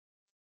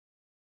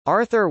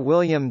Arthur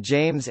William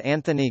James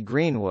Anthony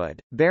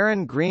Greenwood,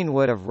 Baron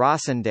Greenwood of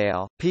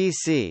Rossendale,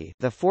 P.C.,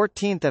 the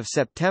 14th of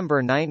September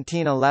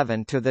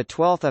 1911 to the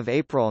 12th of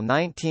April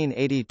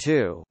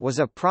 1982, was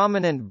a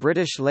prominent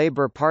British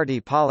Labour Party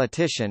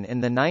politician in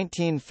the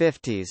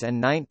 1950s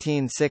and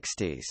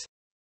 1960s.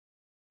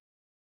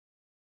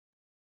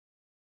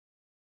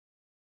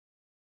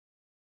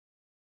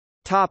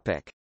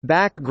 Topic: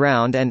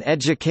 Background and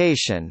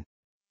education.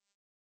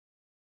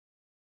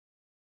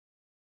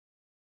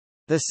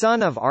 The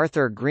son of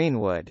Arthur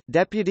Greenwood,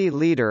 deputy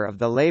leader of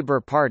the Labour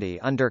Party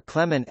under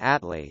Clement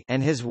Attlee,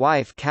 and his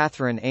wife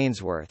Catherine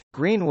Ainsworth,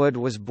 Greenwood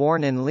was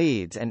born in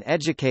Leeds and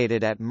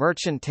educated at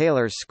Merchant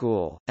Taylors'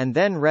 School, and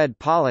then read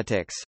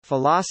politics,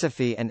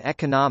 philosophy and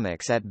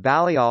economics at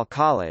Balliol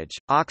College,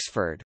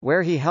 Oxford,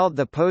 where he held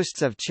the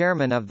posts of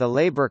chairman of the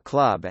Labour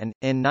Club and,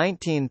 in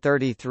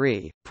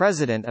 1933,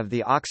 president of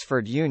the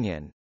Oxford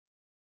Union.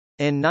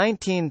 In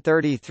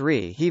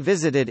 1933 he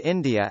visited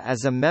India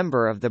as a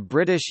member of the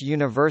British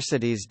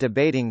University's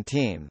debating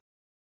team.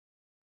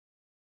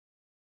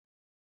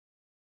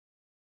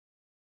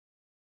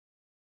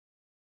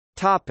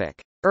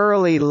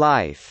 Early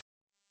life.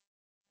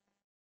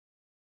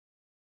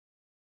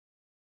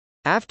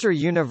 After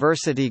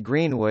university,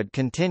 Greenwood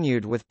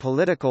continued with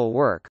political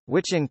work,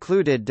 which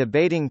included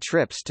debating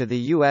trips to the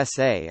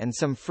USA and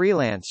some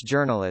freelance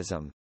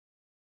journalism.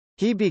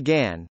 He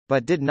began,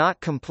 but did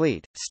not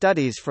complete,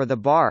 studies for the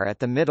bar at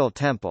the Middle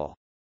Temple.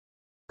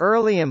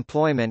 Early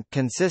employment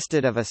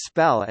consisted of a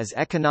spell as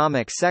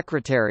economic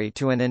secretary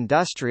to an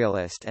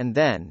industrialist and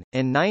then,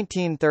 in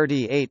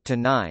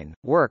 1938–9,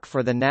 work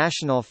for the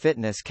National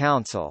Fitness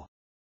Council.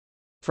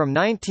 From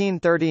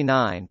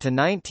 1939 to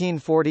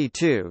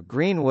 1942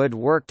 Greenwood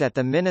worked at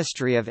the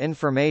Ministry of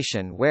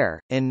Information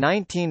where, in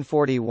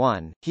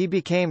 1941, he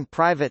became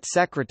private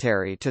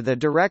secretary to the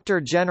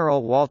Director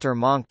General Walter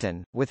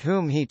Monckton, with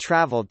whom he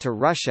travelled to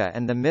Russia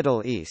and the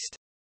Middle East.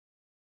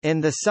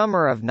 In the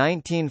summer of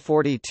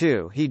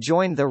 1942 he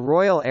joined the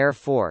Royal Air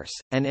Force,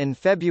 and in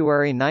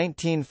February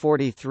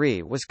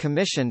 1943 was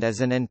commissioned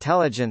as an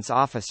intelligence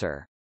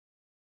officer.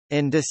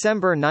 In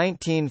December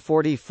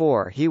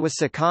 1944 he was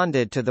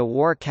seconded to the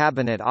War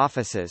Cabinet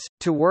Offices,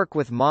 to work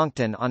with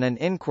Monckton on an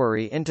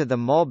inquiry into the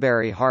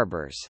Mulberry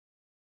Harbours.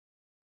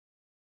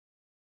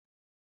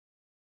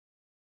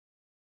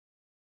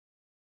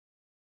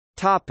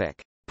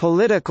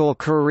 Political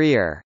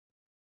career.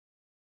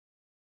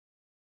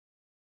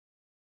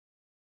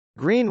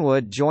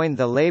 Greenwood joined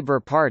the Labour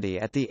Party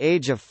at the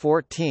age of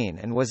 14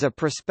 and was a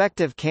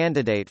prospective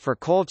candidate for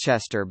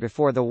Colchester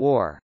before the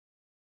war.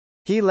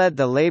 He led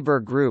the Labour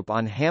group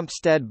on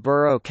Hampstead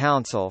Borough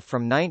Council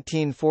from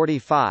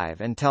 1945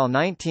 until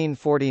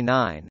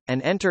 1949,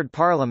 and entered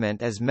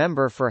Parliament as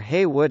member for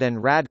Haywood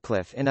and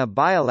Radcliffe in a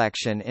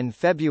by-election in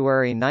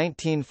February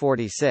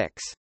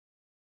 1946.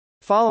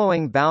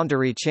 Following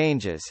boundary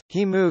changes,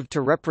 he moved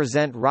to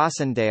represent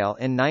Rossendale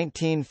in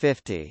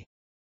 1950.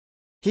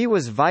 He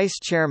was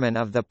vice-chairman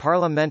of the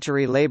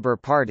Parliamentary Labour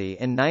Party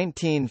in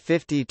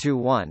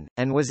 1950–1,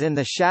 and was in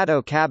the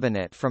Shadow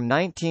Cabinet from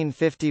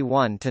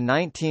 1951 to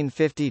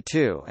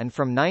 1952 and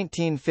from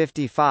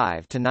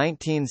 1955 to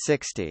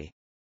 1960.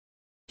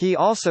 He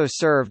also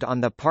served on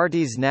the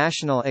party's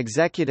National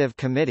Executive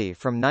Committee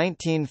from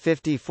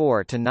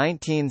 1954 to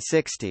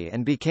 1960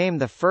 and became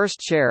the first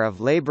chair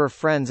of Labour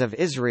Friends of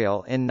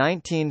Israel in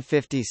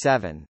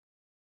 1957.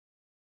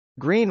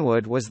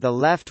 Greenwood was the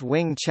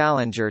left-wing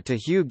challenger to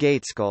Hugh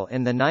Gaitskell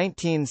in the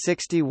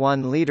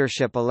 1961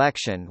 leadership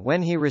election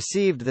when he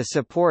received the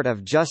support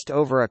of just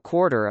over a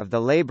quarter of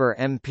the Labour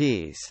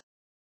MPs.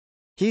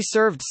 He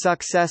served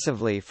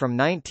successively from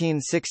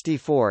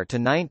 1964 to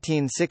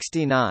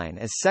 1969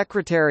 as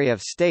Secretary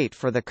of State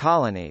for the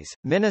Colonies,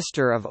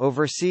 Minister of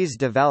Overseas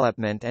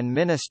Development and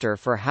Minister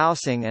for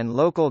Housing and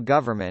Local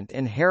Government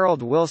in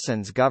Harold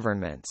Wilson's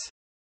governments.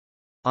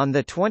 On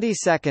the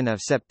 22nd of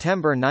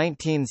September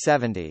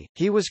 1970,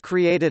 he was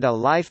created a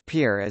life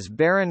peer as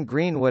Baron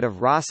Greenwood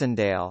of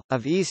Rossendale,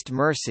 of East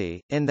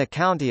Mersey, in the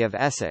county of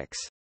Essex.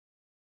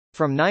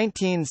 From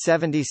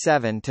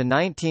 1977 to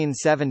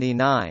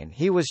 1979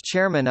 he was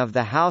chairman of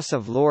the House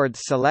of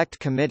Lords Select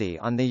Committee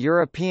on the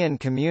European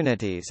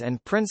Communities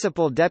and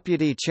principal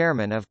deputy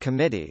chairman of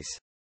committees.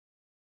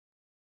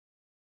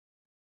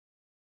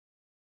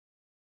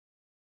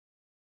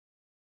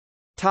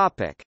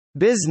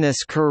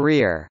 Business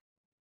career.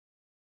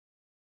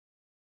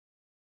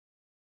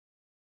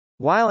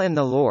 While in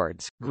the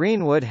Lords,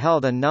 Greenwood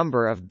held a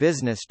number of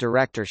business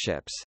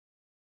directorships.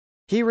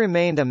 He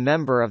remained a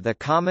member of the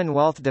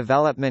Commonwealth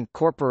Development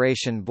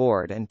Corporation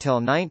Board until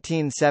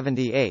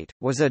 1978,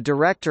 was a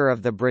director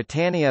of the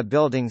Britannia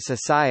Building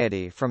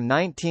Society from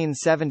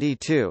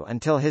 1972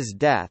 until his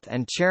death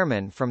and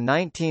chairman from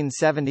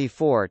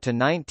 1974 to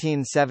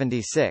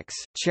 1976,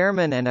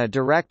 chairman and a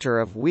director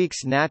of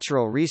Weeks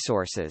Natural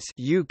Resources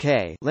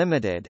UK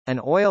Limited, an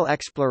oil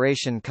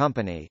exploration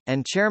company,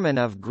 and chairman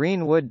of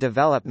Greenwood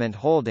Development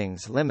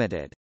Holdings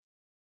Limited.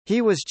 He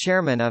was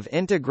chairman of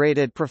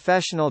Integrated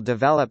Professional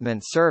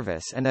Development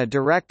Service and a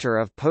director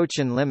of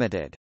Pochin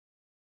Limited.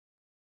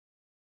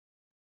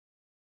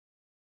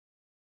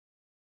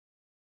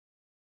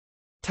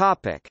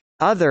 Topic: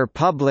 Other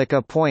public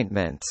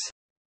appointments.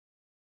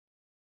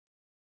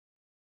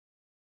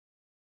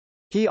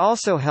 He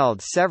also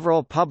held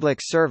several public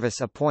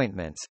service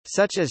appointments,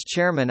 such as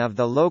chairman of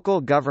the Local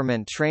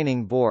Government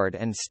Training Board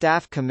and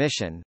Staff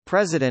Commission,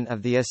 president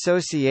of the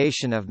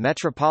Association of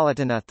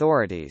Metropolitan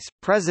Authorities,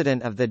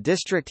 president of the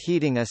District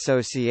Heating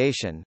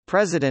Association,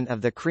 president of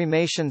the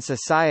Cremation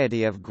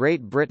Society of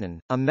Great Britain,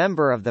 a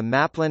member of the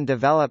Maplin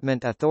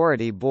Development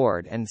Authority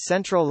Board and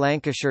Central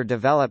Lancashire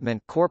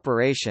Development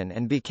Corporation,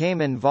 and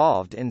became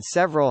involved in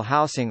several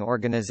housing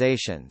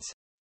organisations.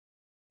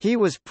 He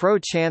was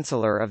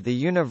Pro-Chancellor of the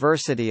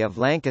University of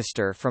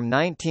Lancaster from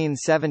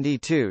 1972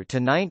 to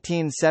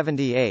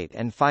 1978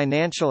 and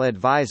Financial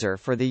Advisor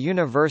for the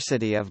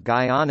University of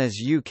Guyana's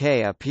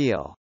UK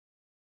Appeal.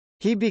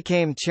 He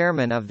became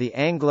chairman of the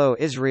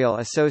Anglo-Israel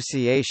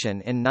Association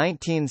in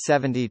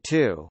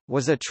 1972,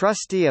 was a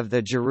trustee of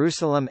the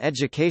Jerusalem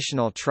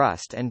Educational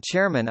Trust and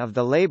chairman of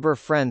the Labour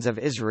Friends of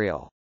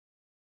Israel.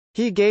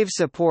 He gave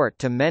support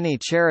to many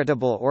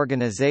charitable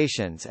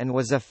organizations and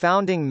was a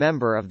founding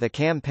member of the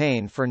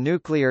Campaign for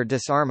Nuclear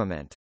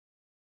Disarmament.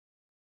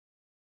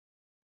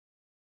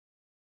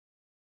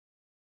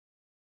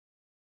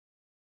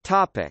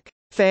 Topic: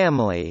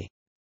 Family.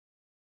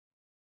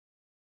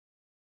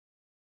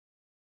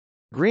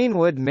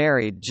 Greenwood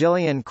married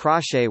Gillian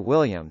Crawshay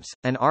Williams,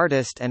 an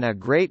artist and a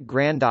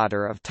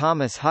great-granddaughter of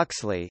Thomas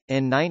Huxley,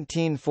 in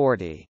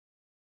 1940.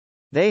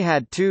 They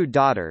had two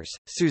daughters,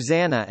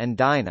 Susanna and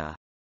Dinah.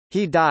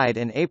 He died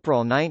in April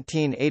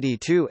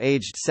 1982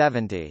 aged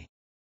 70.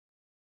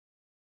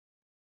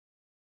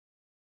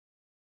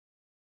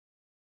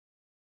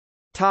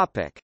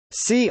 Topic: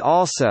 See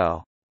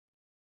also: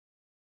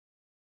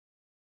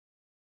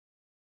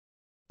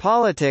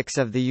 Politics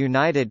of the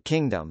United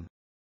Kingdom.